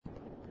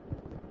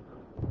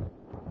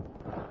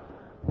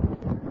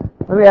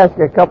Let me ask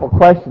you a couple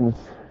questions,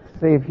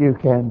 see if you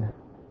can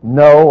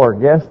know or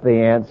guess the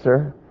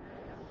answer.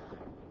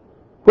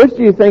 Which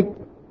do you think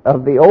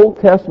of the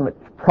Old Testament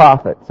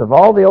prophets, of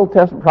all the Old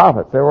Testament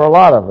prophets, there were a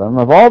lot of them,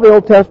 of all the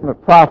Old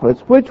Testament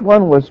prophets, which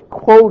one was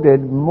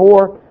quoted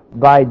more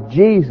by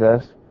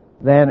Jesus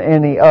than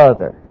any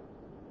other?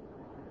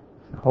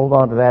 Hold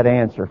on to that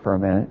answer for a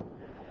minute.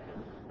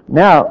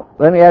 Now,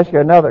 let me ask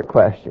you another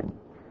question.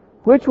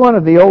 Which one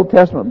of the Old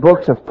Testament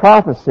books of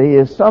prophecy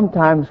is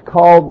sometimes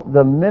called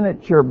the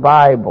miniature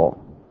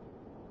Bible?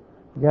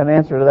 You got an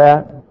answer to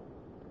that?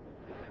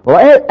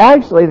 Well,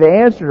 actually, the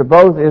answer to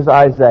both is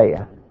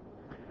Isaiah.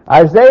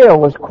 Isaiah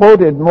was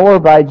quoted more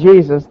by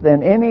Jesus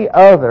than any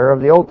other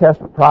of the Old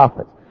Testament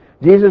prophets.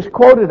 Jesus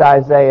quoted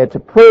Isaiah to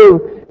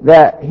prove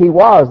that he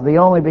was the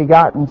only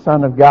begotten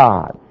Son of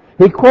God.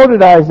 He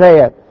quoted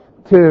Isaiah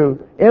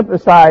to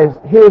emphasize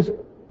his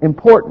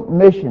important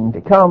mission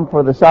to come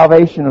for the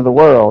salvation of the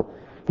world.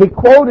 He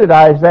quoted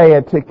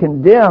Isaiah to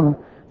condemn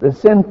the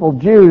sinful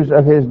Jews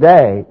of his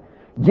day.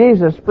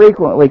 Jesus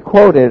frequently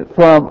quoted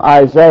from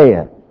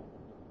Isaiah.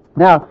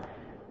 Now,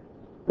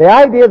 the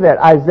idea that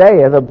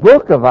Isaiah, the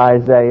book of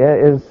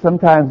Isaiah, is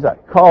sometimes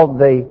called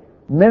the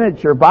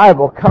miniature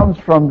Bible comes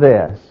from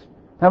this.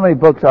 How many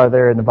books are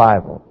there in the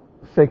Bible?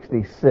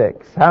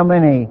 66. How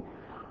many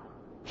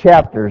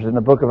chapters in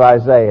the book of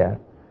Isaiah?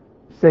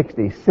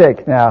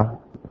 66. Now,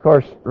 of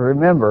course,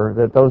 remember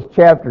that those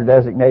chapter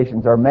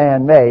designations are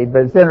man-made,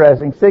 but it's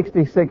interesting,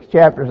 66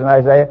 chapters in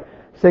Isaiah,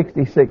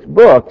 66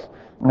 books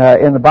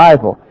in the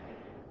Bible.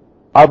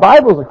 Our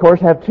Bibles, of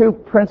course, have two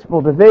principal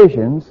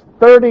divisions,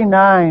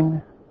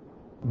 39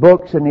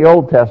 books in the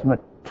Old Testament,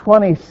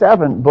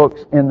 27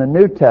 books in the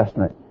New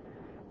Testament.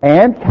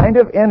 And, kind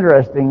of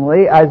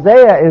interestingly,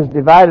 Isaiah is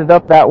divided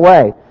up that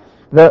way.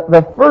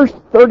 The first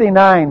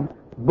 39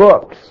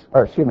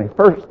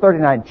 first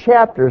 39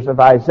 chapters of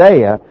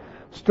Isaiah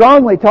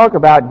strongly talk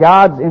about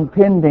God's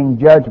impending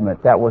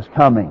judgment that was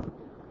coming.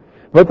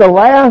 But the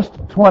last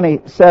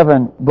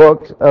 27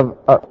 books of,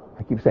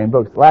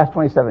 the last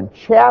 27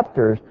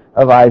 chapters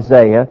of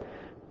Isaiah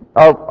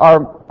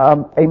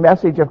are a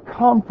message of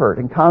comfort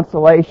and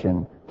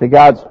consolation to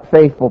God's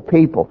faithful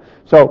people.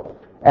 So,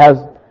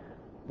 as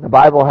the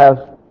Bible has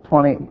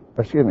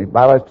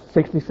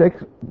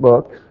 66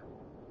 books,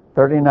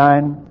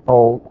 39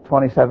 old,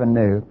 27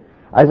 new.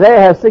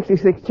 Isaiah has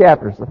 66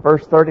 chapters. The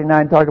first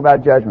 39 talk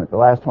about judgment. The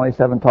last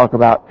 27 talk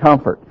about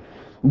comfort.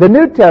 The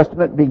New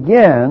Testament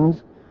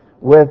begins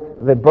with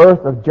the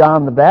birth of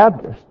John the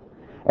Baptist.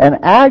 And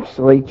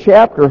actually,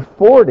 chapter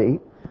 40,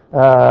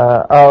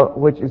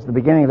 which is the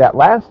beginning of that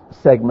last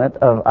segment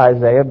of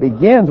Isaiah,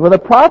 begins with a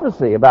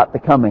prophecy about the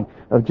coming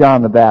of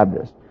John the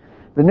Baptist.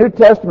 The New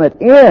Testament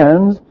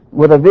ends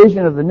with a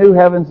vision of the new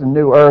heavens and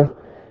new earth,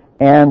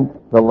 and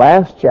the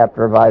last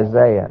chapter of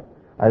Isaiah,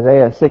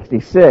 Isaiah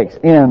 66,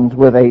 ends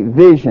with a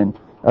vision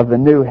of the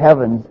new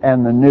heavens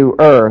and the new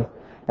earth.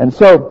 And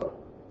so,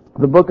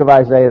 the book of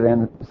Isaiah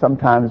then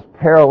sometimes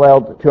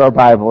paralleled to our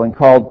Bible and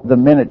called the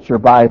miniature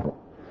Bible.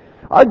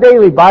 Our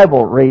daily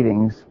Bible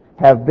readings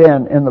have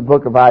been in the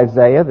book of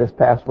Isaiah this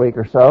past week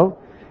or so.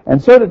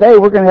 And so today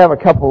we're going to have a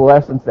couple of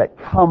lessons that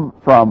come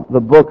from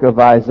the book of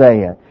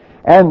Isaiah.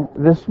 And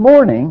this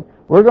morning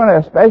we're going to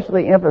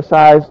especially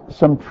emphasize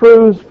some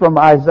truths from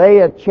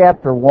Isaiah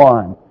chapter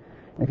 1.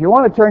 If you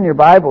want to turn your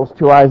Bibles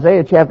to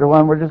Isaiah chapter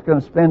 1, we're just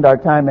going to spend our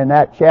time in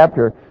that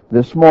chapter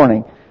this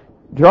morning,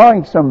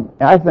 drawing some,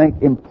 I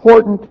think,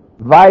 important,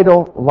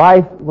 vital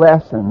life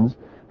lessons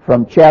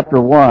from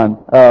chapter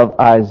 1 of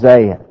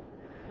Isaiah.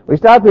 We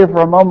stop here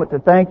for a moment to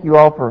thank you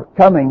all for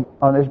coming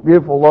on this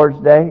beautiful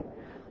Lord's Day.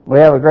 We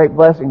have a great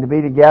blessing to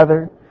be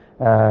together.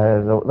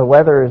 The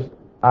weather is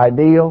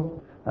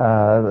ideal.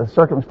 The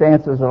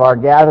circumstances of our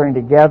gathering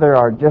together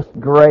are just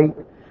great.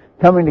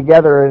 Coming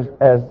together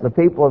as the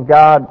people of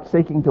God,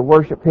 seeking to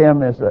worship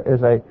Him is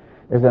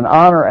an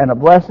honor and a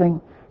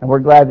blessing, and we're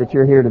glad that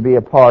you're here to be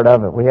a part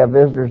of it. We have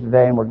visitors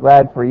today, and we're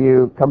glad for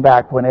you. Come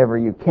back whenever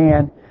you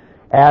can.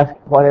 Ask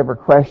whatever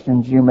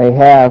questions you may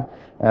have.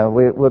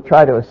 We'll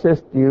try to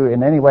assist you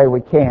in any way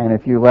we can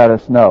if you let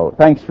us know.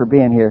 Thanks for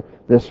being here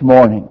this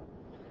morning.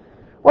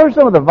 What are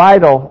some of the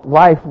vital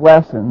life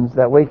lessons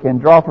that we can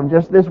draw from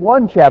just this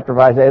one chapter of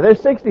Isaiah?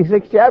 There's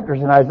 66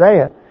 chapters in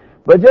Isaiah,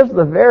 but just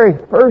the very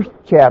first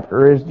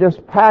chapter is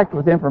just packed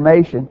with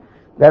information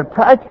that are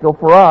practical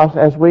for us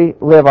as we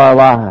live our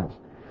lives.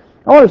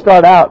 I want to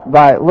start out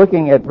by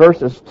looking at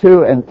verses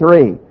 2 and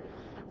 3,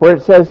 where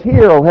it says,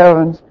 "Hear, O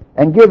heavens,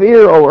 and give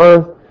ear, O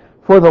earth,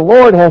 for the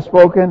Lord has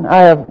spoken. I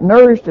have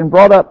nourished and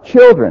brought up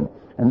children,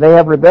 and they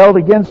have rebelled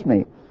against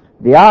me.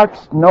 The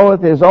ox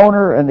knoweth his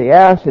owner, and the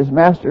ass his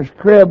master's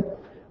crib,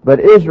 but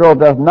Israel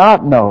doth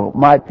not know,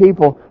 my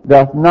people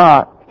doth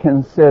not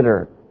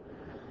consider."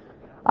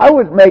 I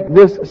would make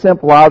this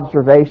simple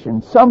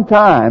observation.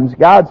 Sometimes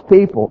God's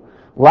people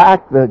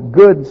lack the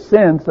good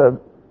sense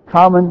of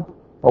common,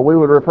 what we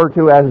would refer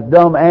to as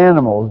dumb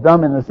animals.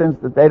 Dumb in the sense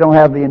that they don't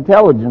have the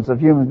intelligence of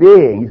human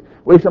beings.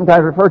 We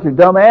sometimes refer to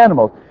dumb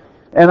animals.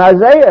 And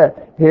Isaiah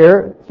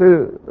here,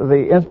 through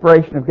the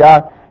inspiration of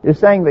God, is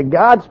saying that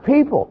God's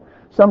people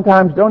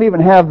sometimes don't even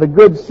have the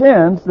good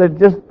sense that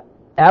just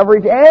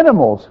average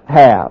animals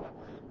have.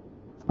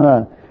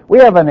 We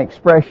have an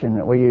expression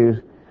that we use,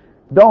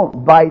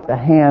 don't bite the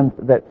hand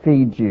that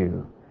feeds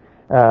you.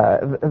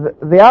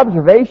 The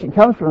observation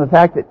comes from the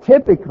fact that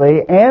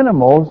typically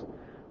animals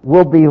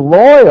will be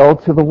loyal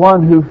to the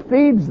one who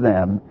feeds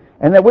them,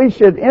 and that we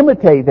should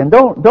imitate them.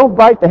 Don't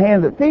bite the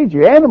hand that feeds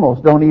you.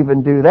 Animals don't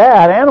even do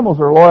that. Animals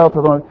are loyal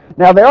to the one.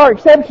 Now, there are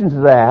exceptions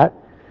to that.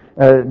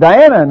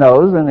 Diana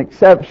knows an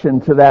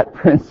exception to that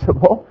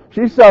principle.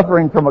 She's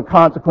suffering from a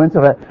consequence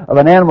of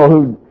an animal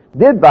who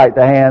did bite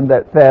the hand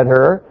that fed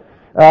her.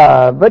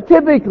 But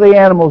typically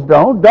animals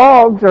don't.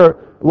 Dogs are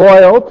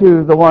loyal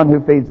to the one who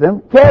feeds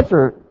them.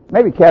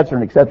 Maybe cats are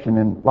an exception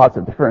in lots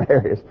of different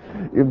areas.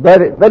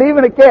 But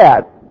even a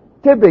cat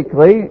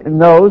typically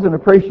knows and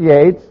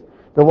appreciates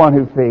the one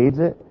who feeds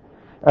it.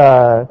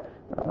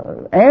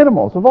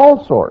 Animals of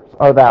all sorts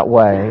are that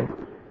way.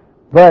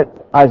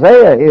 But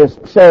Isaiah is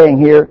saying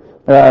here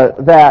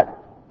that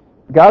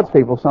God's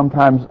people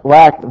sometimes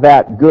lack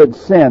that good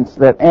sense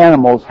that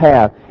animals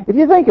have. If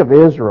you think of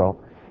Israel,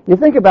 you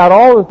think about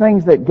all the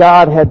things that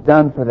God had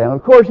done for them.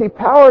 Of course, He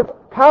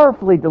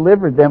powerfully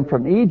delivered them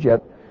from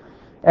Egypt.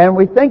 And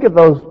we think of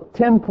those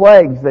 10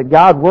 plagues that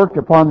God worked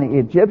upon the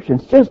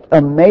Egyptians. Just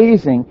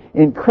amazing,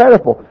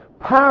 incredible,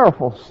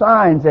 powerful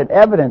signs and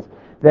evidence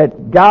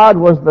that God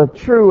was the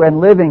true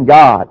and living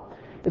God.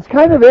 It's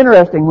kind of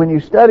interesting when you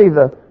study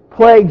the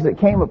plagues that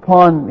came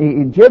upon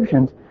the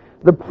Egyptians.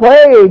 The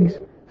plagues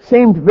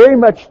seemed very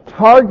much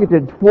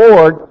targeted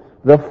toward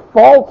the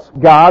false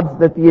gods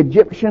that the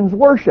Egyptians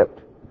worshipped.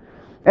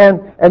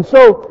 And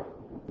so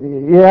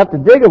you have to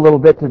dig a little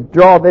bit to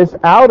draw this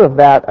out of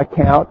that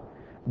account,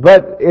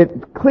 but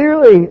it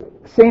clearly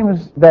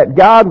seems that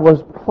God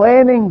was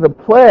planning the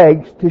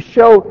plagues to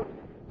show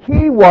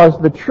He was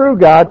the true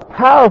God,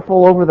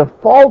 powerful over the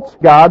false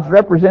gods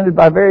represented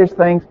by various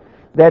things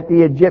that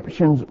the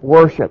Egyptians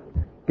worshipped.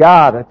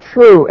 God, a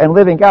true and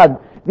living God.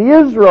 The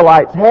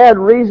Israelites had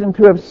reason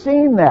to have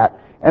seen that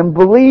and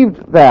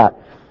believed that.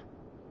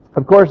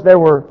 Of course, there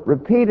were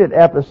repeated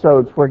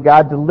episodes where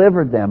God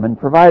delivered them and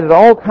provided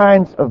all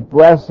kinds of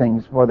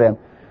blessings for them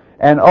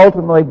and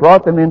ultimately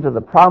brought them into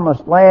the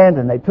promised land,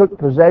 and they took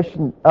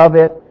possession of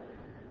it.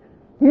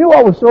 You know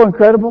what was so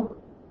incredible?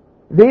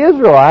 The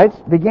Israelites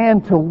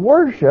began to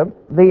worship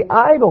the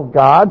idol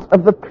gods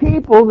of the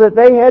people that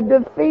they had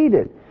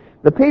defeated.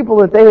 The people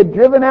that they had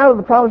driven out of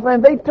the promised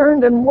land, they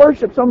turned and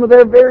worshiped some of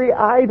their very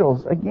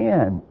idols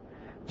again.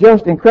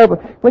 Just incredible.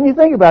 When you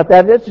think about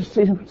that, it just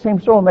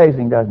seems so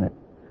amazing, doesn't it?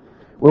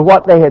 With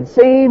what they had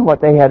seen, what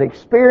they had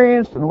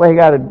experienced, and the way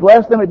God had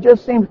blessed them, it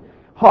just seems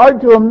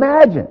hard to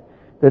imagine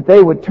that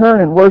they would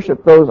turn and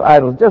worship those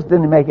idols. It just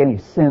didn't make any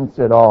sense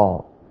at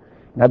all.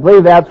 And I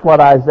believe that's what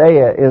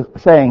Isaiah is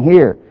saying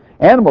here.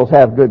 Animals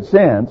have good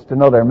sense to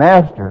know their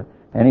master,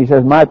 and he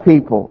says, my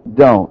people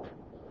don't.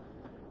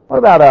 What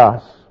about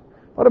us?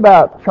 What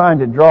about trying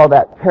to draw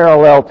that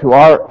parallel to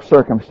our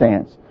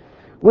circumstance?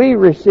 We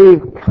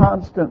receive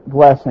constant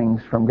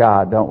blessings from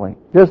God, don't we?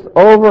 Just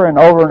over and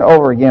over and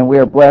over again, we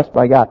are blessed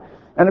by God.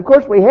 And of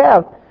course we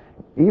have,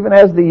 even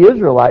as the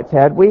Israelites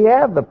had, we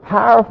have the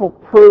powerful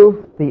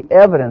proof, the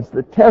evidence,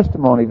 the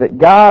testimony that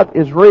God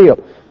is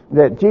real,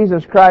 that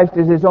Jesus Christ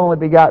is His only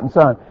begotten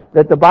Son,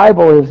 that the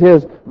Bible is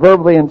His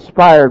verbally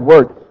inspired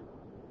Word.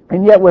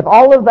 And yet with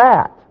all of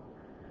that,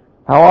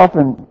 how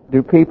often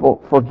do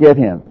people forget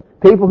Him?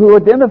 People who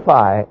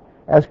identify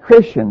as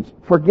Christians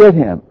forget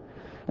Him.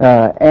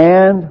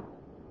 And,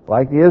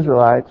 like the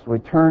Israelites, we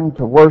turn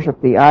to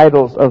worship the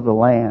idols of the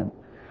land.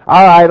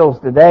 Our idols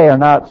today are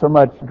not so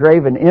much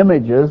graven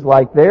images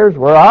like theirs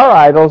were. Our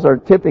idols are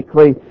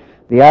typically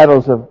the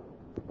idols of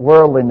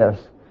worldliness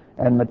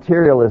and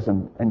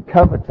materialism and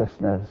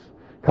covetousness.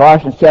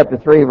 Colossians chapter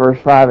 3, verse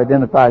 5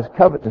 identifies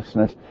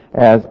covetousness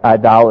as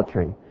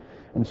idolatry.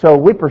 And so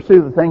we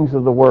pursue the things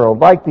of the world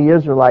like the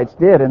Israelites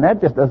did, and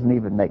that just doesn't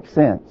even make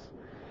sense.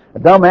 A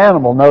dumb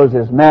animal knows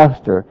his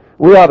master.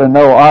 We ought to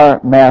know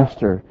our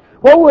master.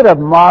 What would a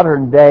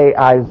modern day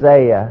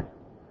Isaiah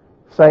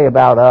say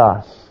about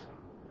us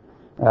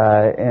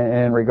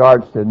in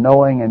regards to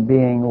knowing and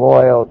being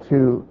loyal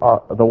to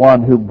the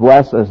one who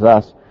blesses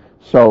us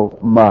so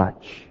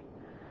much?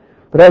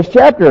 But as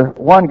chapter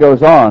 1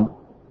 goes on,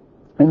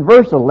 in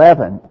verse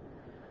 11,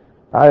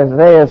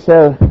 Isaiah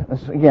says,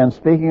 again,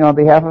 speaking on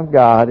behalf of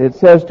God, it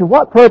says, to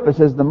what purpose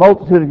is the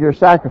multitude of your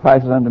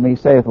sacrifices unto me,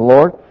 saith the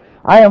Lord?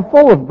 I am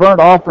full of burnt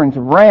offerings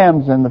of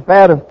rams and the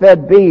fat of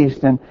fed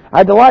beasts, and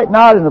I delight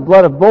not in the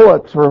blood of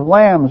bullocks or of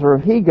lambs or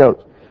of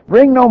he-goats.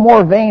 Bring no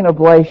more vain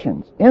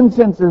oblations.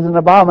 Incense is an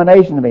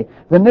abomination to me.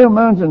 The new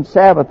moons and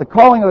Sabbath, the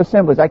calling of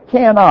assemblies, I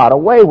cannot,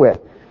 away with.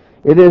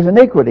 It is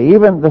iniquity,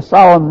 even the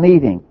solemn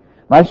meeting.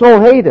 My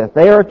soul hateth,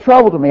 they are a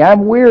trouble to me. I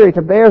am weary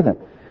to bear them.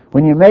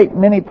 When you make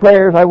many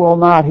prayers, I will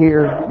not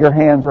hear. Your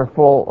hands are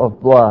full of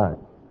blood.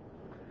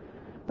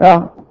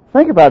 Now,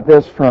 think about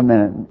this for a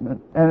minute.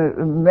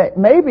 And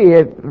maybe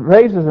it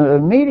raises an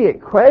immediate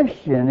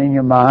question in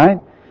your mind.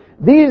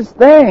 These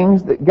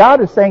things that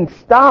God is saying,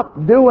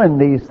 stop doing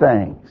these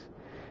things.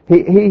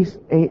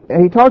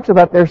 He talks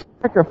about their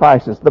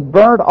sacrifices, the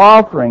burnt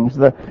offerings,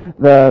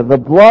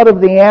 the blood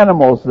of the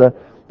animals,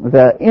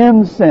 the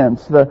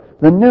incense, the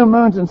new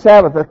moons and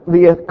Sabbath,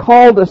 the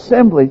called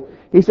assembly.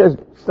 He says,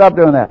 stop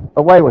doing that.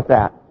 Away with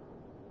that.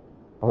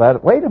 Well,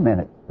 wait a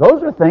minute.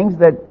 Those are things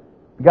that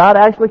God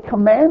actually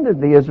commanded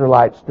the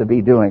Israelites to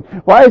be doing.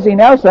 Why is he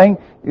now saying,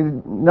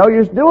 no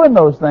use doing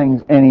those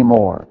things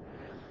anymore?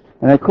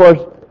 And of course,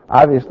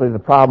 obviously the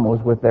problem was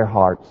with their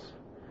hearts.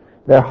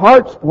 Their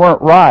hearts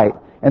weren't right.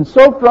 And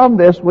so from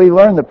this we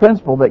learn the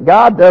principle that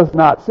God does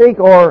not seek,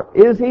 or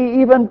is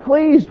he even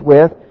pleased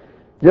with,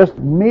 just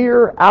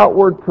mere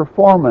outward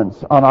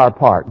performance on our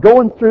part.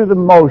 Going through the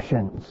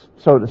motions,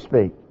 so to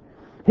speak.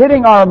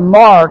 Hitting our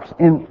marks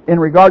in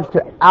regards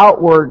to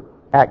outward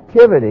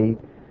activity,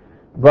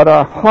 but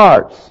our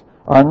hearts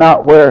are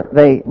not where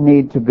they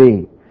need to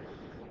be.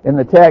 In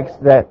the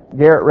text that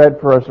Garrett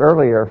read for us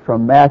earlier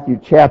from Matthew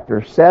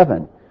chapter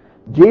 7,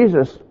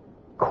 Jesus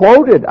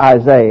quoted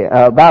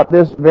Isaiah about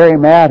this very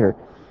matter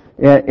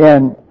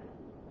in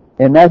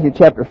Matthew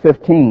chapter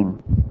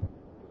 15.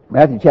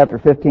 Matthew chapter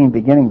 15,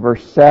 beginning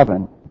verse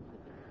 7.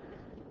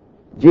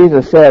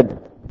 Jesus said,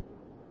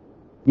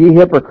 "Ye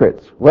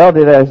hypocrites, well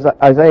did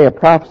Isaiah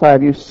prophesy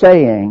of you,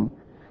 saying,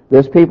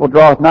 This people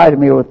draweth nigh to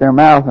me with their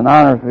mouth and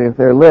honoreth me with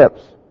their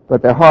lips,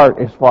 but their heart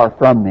is far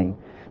from me."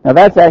 Now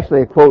that's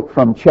actually a quote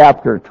from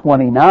chapter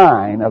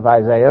 29 of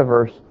Isaiah,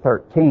 verse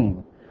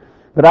 13.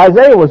 But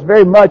Isaiah was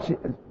very much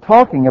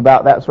talking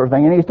about that sort of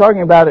thing, and he's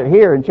talking about it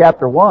here in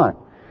chapter 1.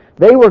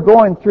 They were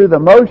going through the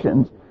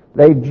motions.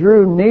 They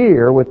drew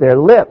near with their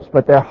lips,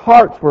 but their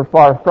hearts were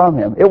far from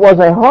him. It was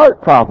a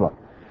heart problem.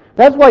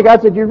 That's why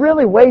God said, you're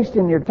really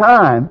wasting your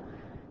time.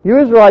 You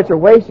Israelites are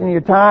wasting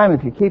your time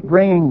if you keep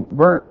bringing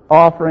burnt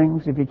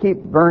offerings, if you keep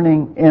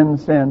burning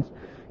incense,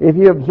 if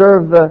you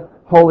observe the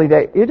holy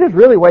day. You're just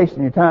really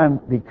wasting your time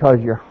because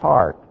your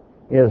heart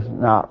is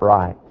not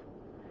right.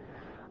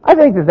 I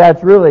think that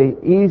that's really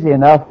easy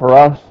enough for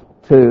us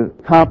to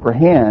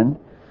comprehend.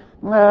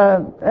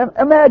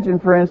 Imagine,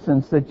 for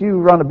instance, that you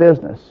run a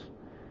business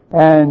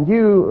and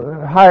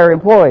you hire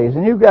employees,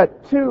 and you've got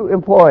 2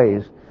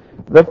 employees.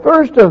 The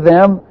first of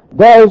them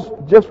does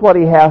just what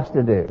he has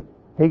to do.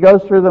 He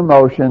goes through the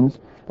motions.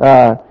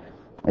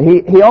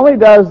 He only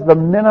does the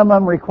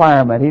minimum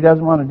requirement. He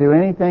doesn't want to do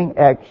anything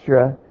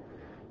extra.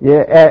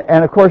 Yeah,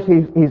 and of course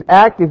he's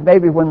active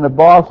maybe when the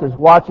boss is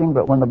watching,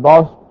 but when the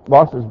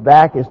boss's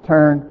back is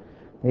turned,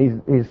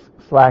 he's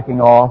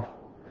slacking off.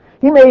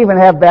 He may even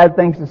have bad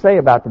things to say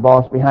about the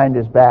boss behind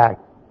his back.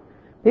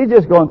 He's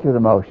just going through the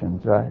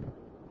motions, right?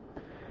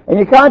 And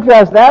you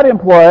contrast that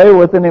employee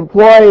with an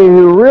employee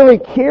who really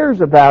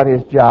cares about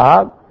his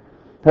job,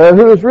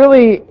 who is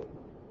really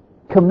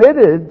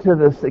committed to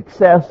the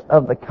success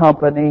of the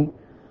company.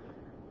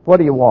 What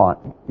do you want?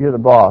 You're the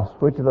boss.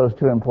 Which of those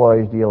 2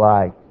 employees do you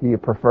like? Do you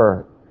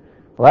prefer?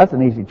 Well, that's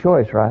an easy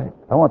choice, right?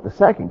 I want the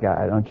second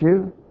guy, don't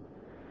you?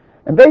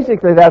 And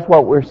basically that's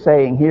what we're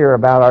saying here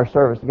about our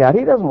service to God.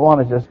 He doesn't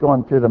want us just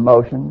going through the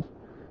motions,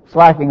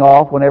 slacking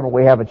off whenever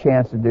we have a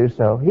chance to do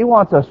so. He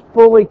wants us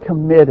fully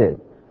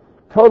committed,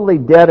 totally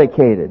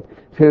dedicated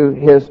to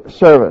his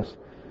service.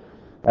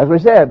 As we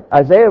said,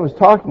 Isaiah was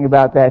talking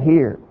about that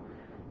here.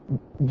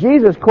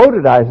 Jesus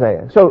quoted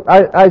Isaiah. So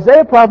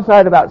Isaiah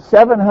prophesied about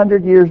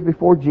 700 years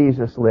before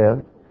Jesus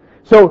lived.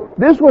 So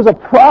this was a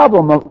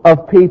problem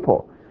of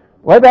people.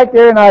 Way back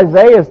there in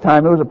Isaiah's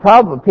time, it was a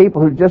problem of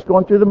people who were just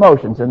going through the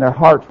motions and their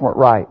hearts weren't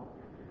right.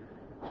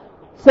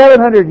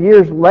 700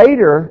 years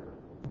later,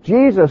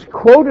 Jesus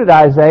quoted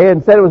Isaiah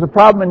and said it was a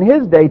problem in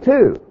his day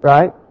too,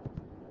 right?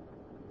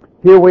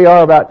 Here we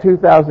are about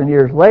 2,000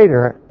 years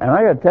later, and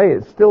I got to tell you,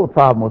 it's still a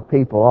problem with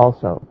people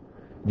also.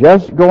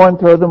 Just going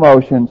through the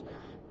motions,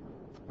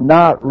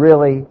 not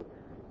really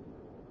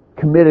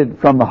committed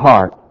from the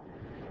heart.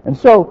 And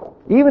so,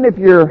 even if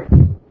your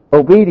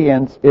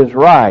obedience is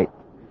right,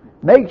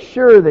 make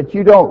sure that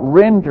you don't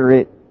render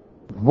it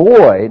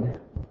void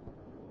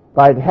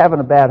by having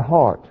a bad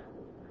heart,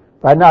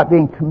 by not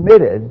being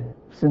committed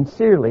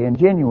sincerely and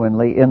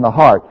genuinely in the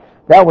heart.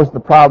 That was the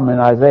problem in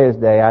Isaiah's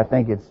day. I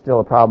think it's still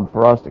a problem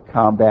for us to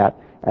combat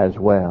as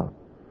well.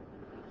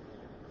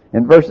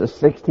 In verses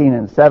 16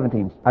 and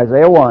 17,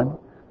 Isaiah 1,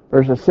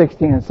 verses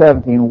 16 and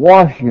 17,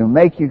 "Wash you,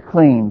 make you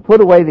clean,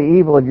 put away the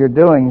evil of your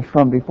doings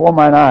from before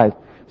mine eyes.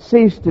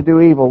 Cease to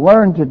do evil,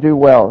 learn to do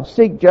well,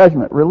 seek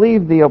judgment,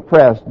 relieve the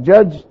oppressed,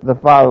 judge the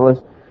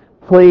fatherless,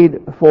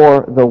 plead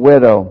for the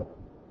widow."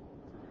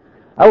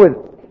 I would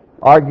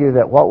argue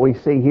that what we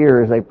see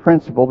here is a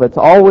principle that's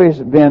always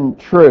been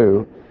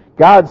true.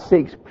 God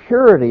seeks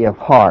purity of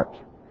heart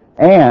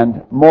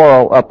and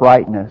moral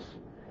uprightness.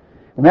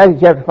 In Matthew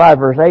chapter 5,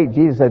 verse 8,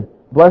 Jesus said,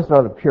 "Blessed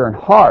are the pure in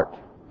heart,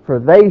 for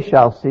they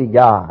shall see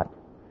God."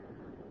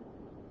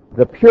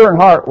 The pure in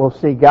heart will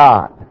see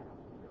God.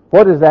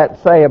 What does that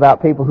say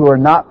about people who are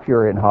not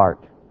pure in heart?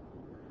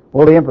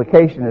 Well, the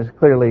implication is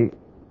clearly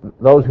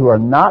those who are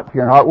not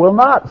pure in heart will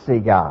not see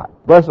God.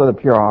 Blessed are the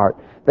pure in heart,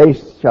 they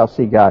shall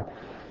see God.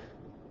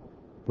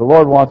 The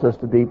Lord wants us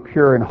to be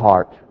pure in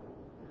heart.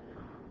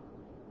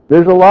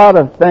 There's a lot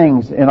of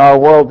things in our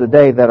world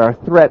today that are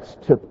threats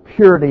to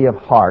purity of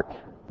heart.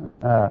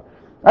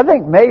 I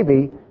think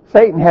maybe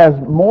Satan has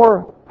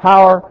more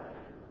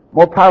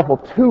powerful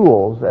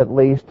tools, at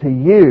least, to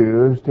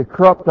use to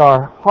corrupt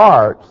our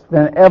hearts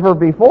than ever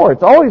before.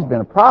 It's always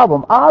been a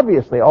problem,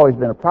 obviously always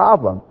been a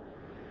problem.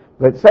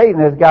 But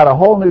Satan has got a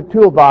whole new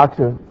toolbox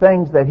of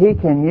things that he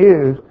can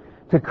use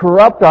to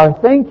corrupt our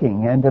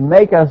thinking and to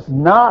make us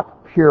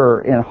not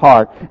pure in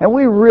heart. And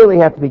we really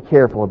have to be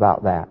careful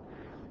about that.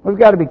 We've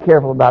got to be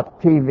careful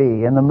about the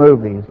TV and the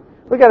movies.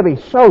 We've got to be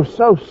so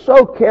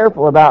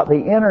careful about the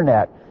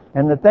internet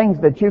and the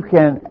things that you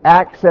can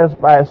access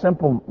by a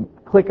simple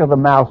click of the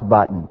mouse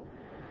button.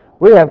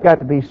 We have got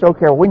to be so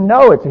careful. We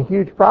know it's a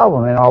huge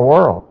problem in our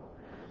world.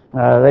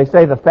 They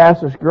say the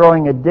fastest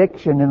growing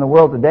addiction in the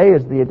world today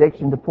is the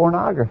addiction to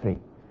pornography.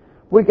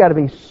 We've got to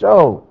be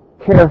so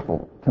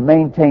careful to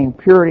maintain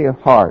purity of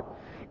heart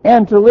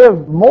and to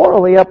live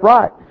morally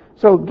upright.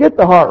 So get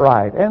the heart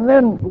right and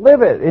then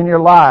live it in your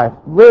life.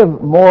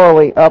 Live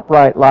morally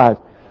upright lives.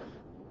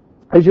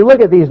 As you look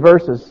at these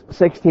verses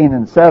 16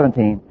 and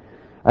 17,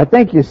 I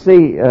think you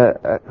see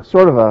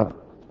sort of a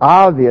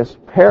obvious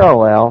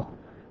parallel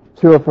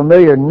to a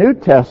familiar New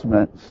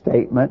Testament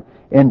statement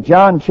in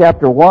James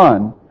chapter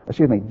 1.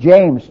 James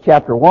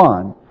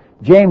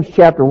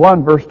chapter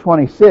 1 verse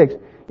 26.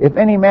 If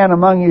any man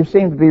among you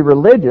seems to be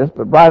religious,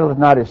 but bridleth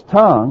not his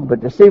tongue, but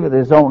deceiveth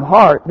his own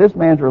heart, this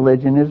man's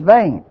religion is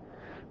vain.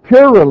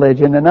 Pure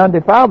religion and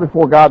undefiled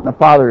before God and the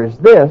Father is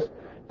this,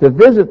 to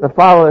visit the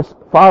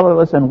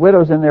fatherless and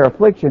widows in their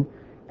affliction,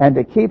 and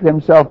to keep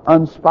himself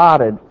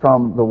unspotted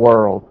from the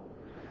world.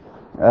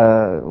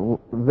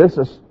 This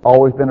has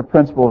always been a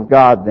principle of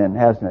God then,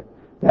 hasn't it?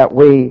 That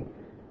we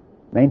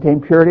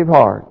maintain purity of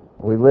heart.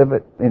 We live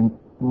it in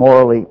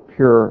morally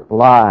pure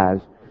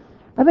lives.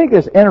 I think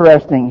it's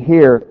interesting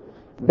here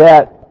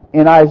that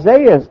in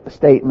Isaiah's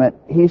statement,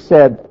 he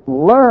said,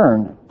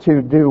 learn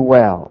to do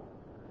well.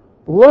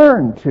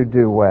 Learn to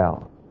do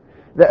well.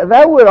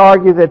 That would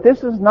argue that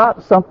this is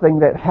not something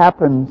that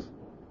happens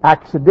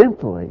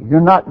accidentally. You're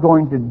not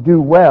going to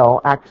do well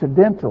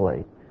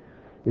accidentally.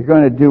 You're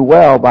going to do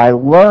well by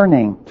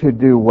learning to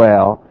do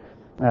well.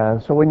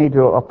 So we need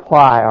to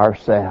apply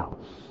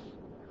ourselves.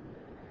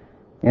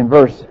 In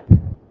verse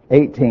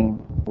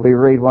 18, we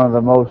read one of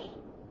the most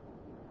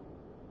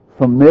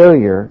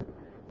familiar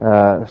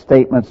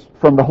statements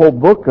from the whole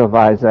book of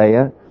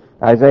Isaiah.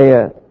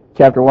 Isaiah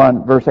chapter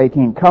 1, verse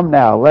 18, come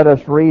now, let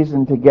us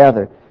reason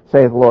together,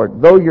 saith the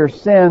Lord. Though your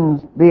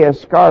sins be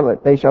as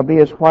scarlet, they shall be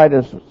as white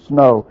as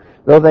snow.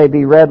 Though they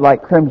be red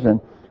like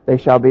crimson, they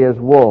shall be as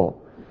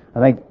wool. I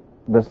think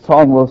the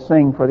song we'll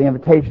sing for the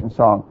invitation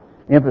song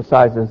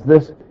emphasizes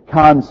this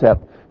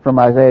concept from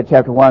Isaiah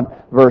chapter 1,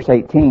 verse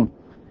 18.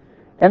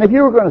 And if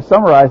you were going to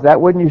summarize that,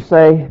 wouldn't you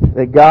say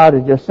that God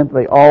is just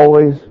simply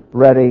always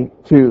ready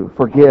to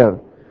forgive?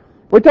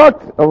 We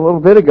talked a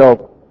little bit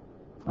ago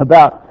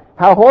about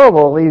how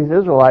horrible these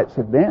Israelites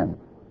have been.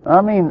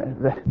 I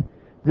mean,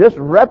 just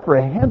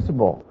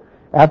reprehensible.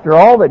 After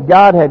all that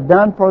God had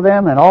done for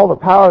them and all the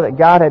power that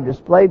God had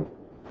displayed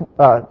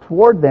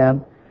toward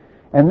them,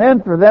 and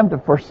then for them to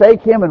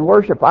forsake Him and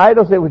worship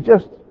idols, it was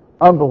just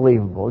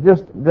unbelievable. It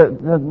just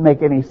doesn't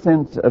make any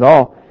sense at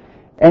all.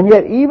 And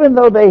yet, even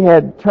though they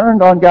had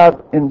turned on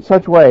God in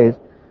such ways,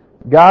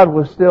 God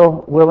was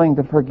still willing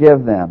to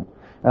forgive them.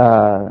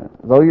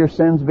 Though your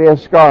sins be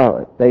as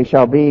scarlet, they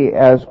shall be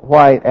as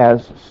white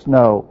as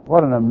snow.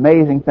 What an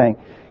amazing thing.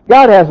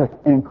 God has an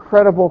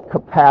incredible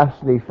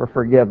capacity for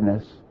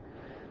forgiveness.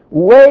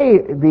 Way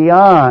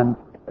beyond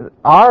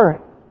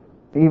our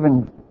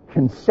even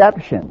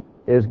conception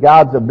is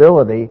God's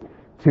ability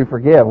to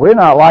forgive. We're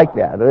not like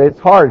that. It's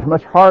hard. It's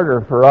much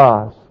harder for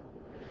us.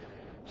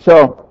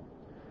 So,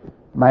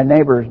 my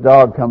neighbor's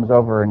dog comes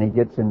over and he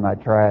gets in my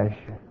trash,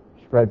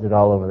 spreads it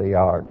all over the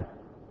yard.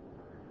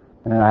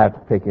 And I have to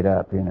pick it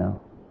up, you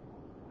know.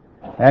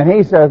 And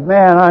he says,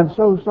 man, I'm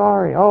so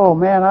sorry. Oh,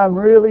 man, I'm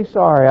really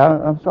sorry.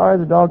 I'm sorry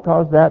the dog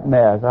caused that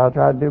mess. I'll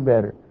try to do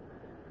better.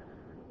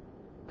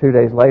 2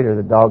 days later,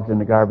 the dog's in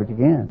the garbage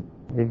again.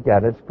 He's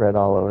got it spread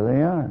all over the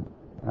yard.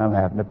 I'm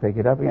having to pick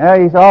it up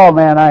again. He says, oh,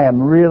 man, I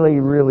am really,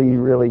 really,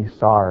 really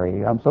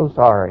sorry. I'm so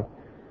sorry.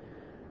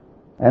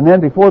 And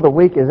then before the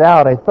week is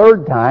out, a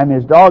third time,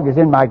 his dog is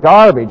in my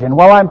garbage. And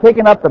while I'm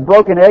picking up the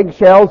broken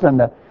eggshells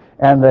and the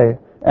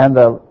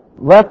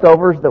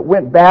leftovers that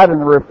went bad in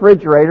the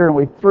refrigerator, and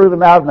we threw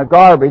them out in the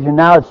garbage, and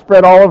now it's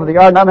spread all over the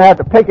yard, and I'm going to have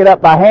to pick it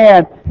up by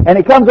hand. And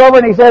he comes over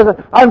and he says,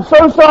 I'm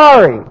so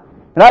sorry.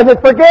 And I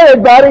said, forget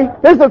it, buddy.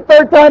 This is the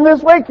third time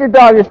this week your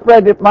dog has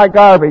spread my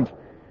garbage.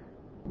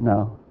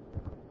 No.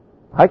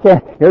 I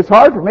can't. It's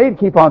hard for me to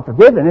keep on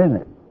forgiving, isn't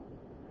it?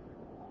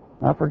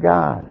 Not for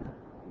God.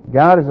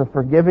 God is a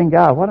forgiving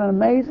God. What an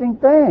amazing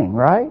thing,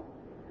 right?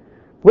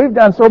 We've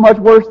done so much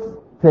worse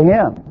to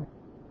Him.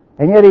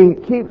 And yet He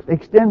keeps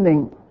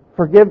extending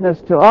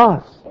forgiveness to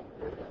us.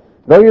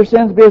 Though your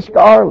sins be as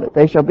scarlet,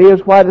 they shall be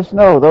as white as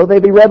snow. Though they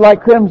be red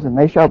like crimson,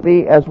 they shall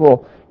be as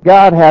wool.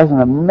 God has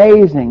an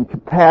amazing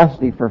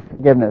capacity for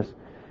forgiveness.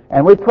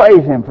 And we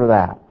praise Him for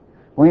that.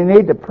 We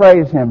need to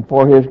praise Him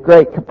for His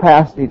great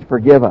capacity to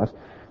forgive us.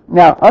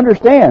 Now,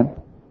 understand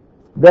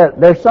that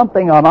there's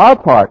something on our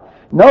part.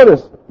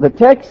 Notice the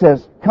text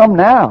says, "Come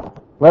now,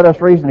 let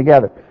us reason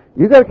together."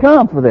 You got to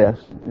come for this.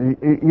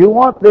 You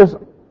want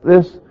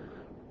this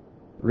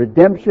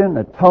redemption,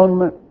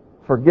 atonement,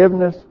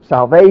 forgiveness,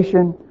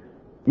 salvation.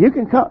 You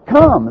can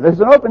come. There's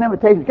an open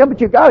invitation to come, but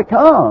you've got to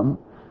come,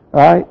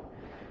 right?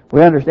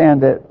 We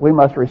understand that we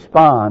must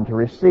respond to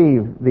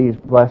receive these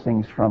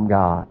blessings from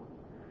God.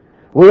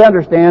 We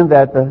understand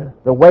that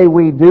the way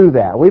we do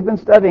that, we've been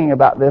studying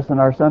about this in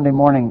our Sunday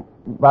morning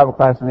Bible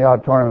class in the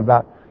auditorium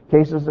about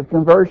cases of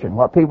conversion,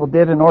 what people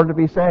did in order to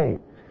be saved.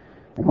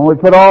 And when we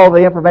put all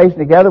the information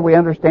together, we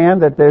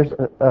understand that there's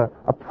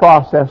a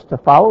process to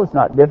follow. It's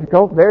not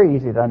difficult, very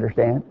easy to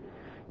understand.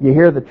 You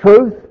hear the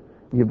truth,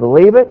 you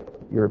believe it,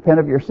 you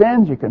repent of your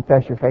sins, you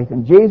confess your faith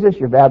in Jesus,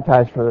 you're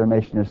baptized for the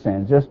remission of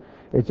sins.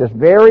 It's just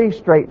very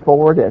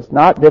straightforward. It's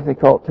not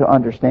difficult to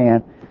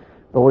understand,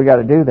 but we've got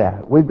to do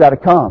that. We've got to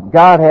come.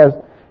 God has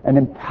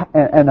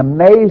an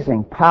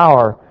amazing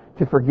power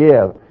to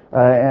forgive,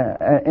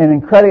 an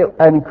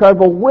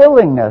incredible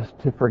willingness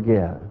to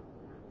forgive.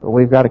 But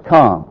we've got to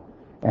come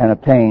and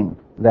obtain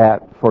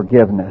that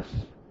forgiveness.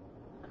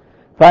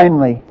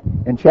 Finally,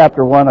 in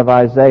chapter 1 of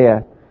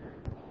Isaiah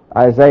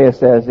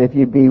says, "If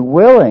you be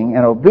willing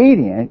and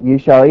obedient, you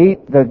shall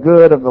eat the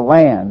good of the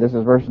land." This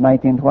is verse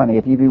 19-20.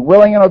 "If you be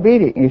willing and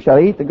obedient, you shall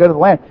eat the good of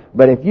the land.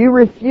 But if you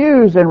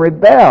refuse and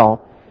rebel,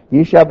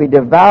 you shall be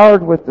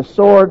devoured with the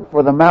sword,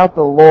 for the mouth of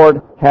the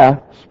Lord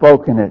hath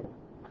spoken it."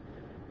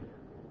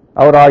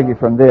 I would argue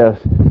from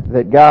this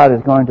that God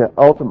is going to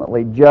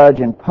ultimately judge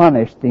and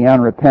punish the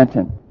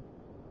unrepentant.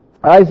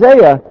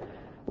 Isaiah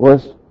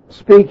was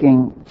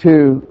speaking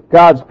to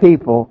God's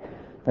people.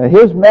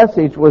 His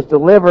message was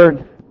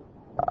delivered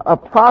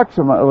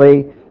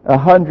approximately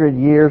 100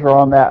 years or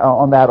on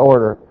that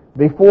order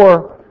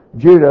before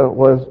Judah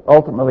was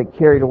ultimately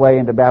carried away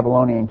into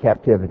Babylonian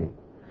captivity.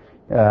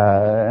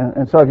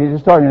 And so if you're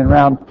just talking in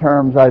round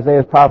terms, Isaiah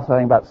is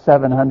prophesying about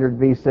 700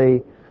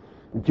 BC.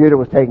 Judah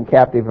was taken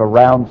captive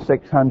around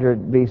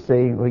 600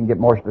 BC. We can get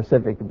more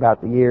specific about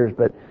the years,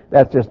 but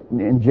that's just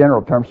in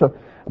general terms. So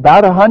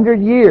about 100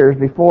 years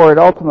before it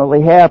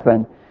ultimately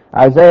happened,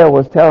 Isaiah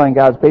was telling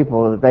God's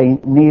people that they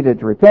needed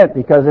to repent,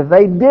 because if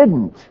they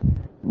didn't,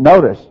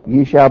 notice,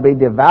 "You shall be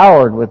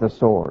devoured with a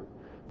sword.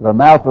 The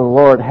mouth of the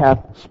Lord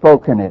hath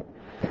spoken it."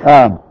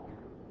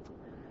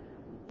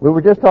 We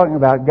were just talking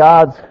about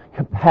God's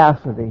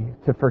capacity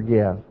to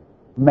forgive.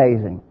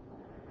 Amazing.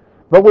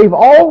 But we've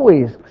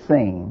always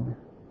seen,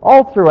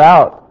 all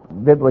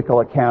throughout biblical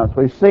accounts,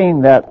 we've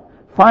seen that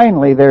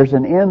finally there's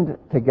an end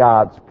to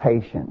God's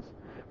patience.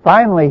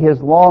 Finally,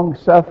 His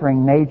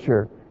long-suffering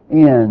nature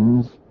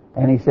ends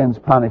and He sends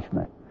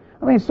punishment.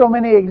 I mean, so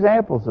many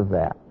examples of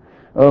that.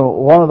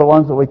 One of the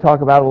ones that we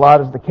talk about a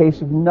lot is the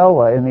case of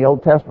Noah in the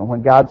Old Testament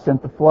when God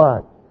sent the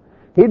flood.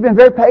 He'd been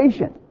very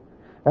patient,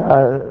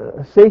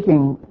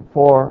 seeking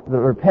for the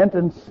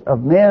repentance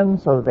of men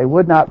so that they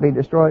would not be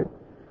destroyed.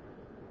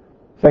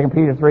 2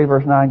 Peter 3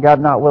 verse 9, "God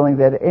not willing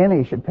that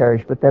any should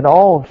perish, but that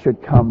all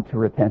should come to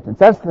repentance."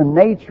 That's the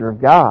nature of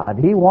God.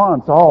 He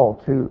wants all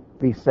to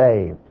be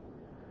saved.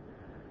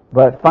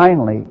 But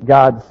finally,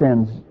 God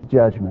sends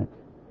judgment.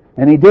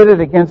 And He did it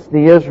against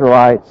the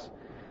Israelites,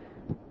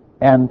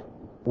 and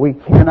we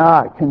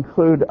cannot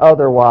conclude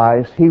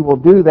otherwise. He will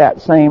do that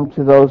same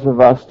to those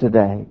of us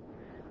today.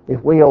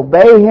 If we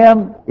obey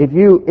Him, if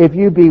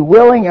you be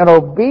willing and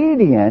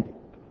obedient,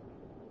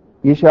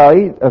 you shall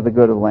eat of the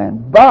good of the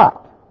land.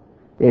 But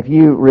if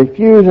you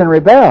refuse and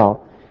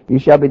rebel, you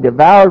shall be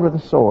devoured with a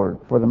sword,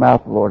 for the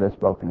mouth of the Lord hath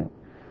spoken it.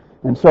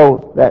 And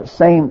so that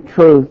same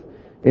truth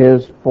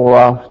is for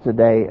us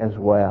today as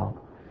well.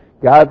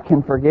 God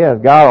can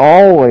forgive. God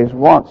always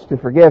wants to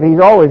forgive. He's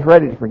always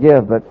ready to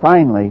forgive, but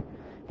finally,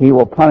 He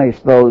will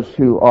punish those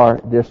who are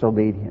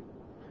disobedient.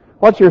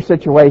 What's your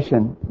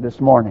situation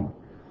this morning?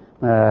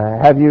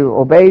 Have you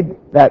obeyed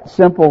that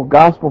simple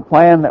gospel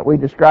plan that we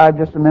described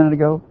just a minute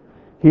ago?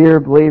 Hear,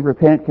 believe,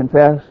 repent,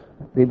 confess,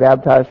 be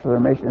baptized for the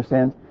remission of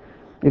sins.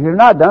 If you've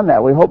not done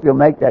that, we hope you'll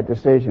make that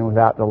decision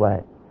without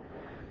delay.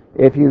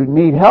 If you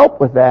need help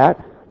with that,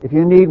 if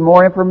you need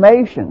more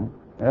information,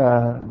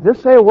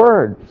 just say a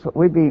word. So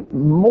we'd be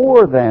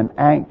more than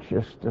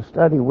anxious to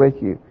study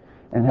with you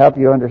and help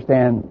you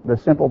understand the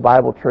simple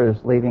Bible truths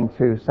leading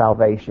to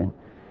salvation.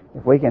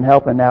 If we can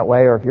help in that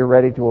way, or if you're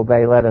ready to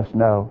obey, let us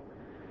know.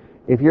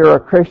 If you're a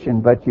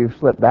Christian but you've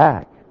slipped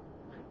back,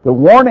 the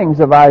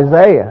warnings of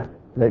Isaiah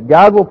that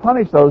God will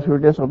punish those who are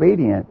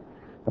disobedient,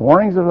 the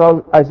warnings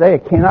of Isaiah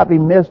cannot be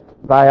missed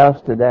by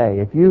us today.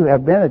 If you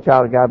have been a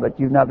child of God but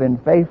you've not been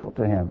faithful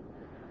to Him,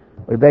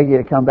 we beg you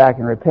to come back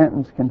in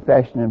repentance,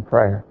 confession, and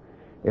prayer.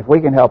 If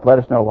we can help, let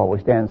us know while we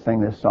stand and sing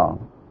this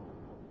song.